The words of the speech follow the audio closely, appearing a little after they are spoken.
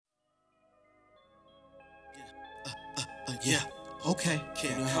Yeah. Okay.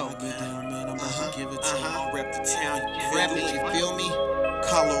 Can't cope, get down, man. I'm about to give it to you. I'll rep the town. Rep it, you feel me?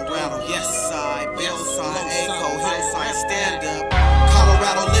 Colorado, Yes side, Bellside, Echo, Hillside, stand up.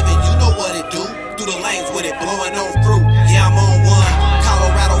 Colorado living, you know what it do. Through the lanes with it blowing on through. Yeah, I'm on one.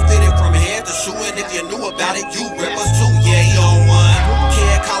 Colorado fitted from head to shoe, and if you knew about it, you rep us too. Yeah, you on one.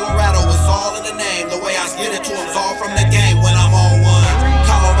 Kid, Colorado, it's all in the name. The way I get it to him's all from the game when I'm on one.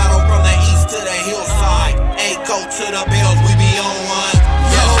 Colorado from the east to the hillside, Echo to the Bells, we be on one.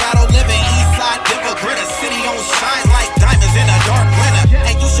 Colorado living east side, Denver, Grinner City on shine like diamonds in a dark winter.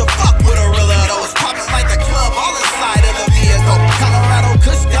 And you should fuck with a real though. It's popping like the club all inside of the vehicle. Colorado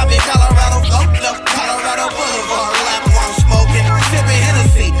Kush got me, Colorado float up, Colorado Boulevard, lap while I'm smoking, sipping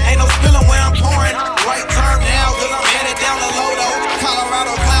Hennessy. Ain't no spilling where I'm pouring. Right turn now, cause I'm headed down the Lodo.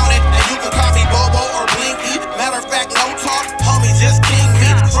 Colorado clowning, and you can call me Bobo or Blinky. Matter of fact, no talk, homie, just king me.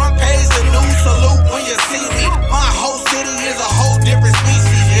 Front page, the news salute when you see me. My whole city is a whole different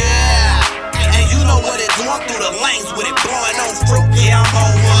species, yeah. And you know what it do, I'm through the lanes with it blowing on fruit, yeah, I'm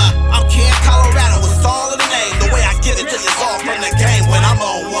on one. I'm Kid Colorado, it's all in the name. The way I get it to you, it's all from the game when I'm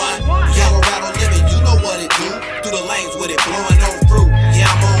on one. Colorado living, you know what it do. Through the lanes with it blowing on fruit, yeah,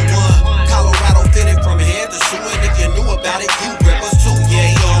 I'm on one. Colorado fitted from head to shoe, and if you knew about it, you rip us too,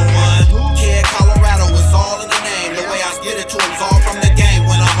 yeah, you on one. Kid Colorado, it's all in the name. The way I get it to him's all from the game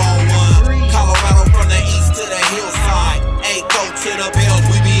when I'm on one. Colorado from the east to the hillside, Echo to the Bells,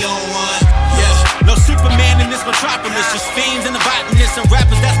 we be on one. No Superman in this metropolis, just fiends and the botanists and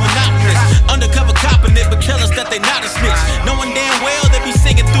rappers that's monotonous. Undercover copping it, but tell us that they not a snitch. Knowing damn well they be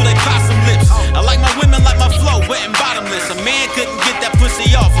singing through they possum lips. I like my women like my flow, wet and bottomless. A man couldn't get that pussy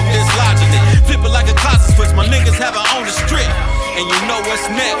off from dislodging it. Flip it like a closet switch, my niggas have it on the strip. And you know what's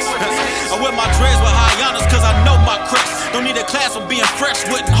next. I wear my dreads with high honors cause I know my crest. Don't need a class for being fresh,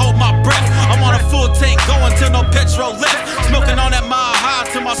 wouldn't hold my breath. I'm on a full tank going till no petrol left. Smoking on that mile high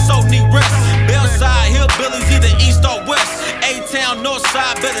till my soul need rest. Bellside, hillbillies either east or west. A-town, north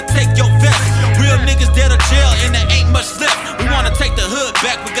side, better take your vest. Real niggas dead or jail and there ain't much left.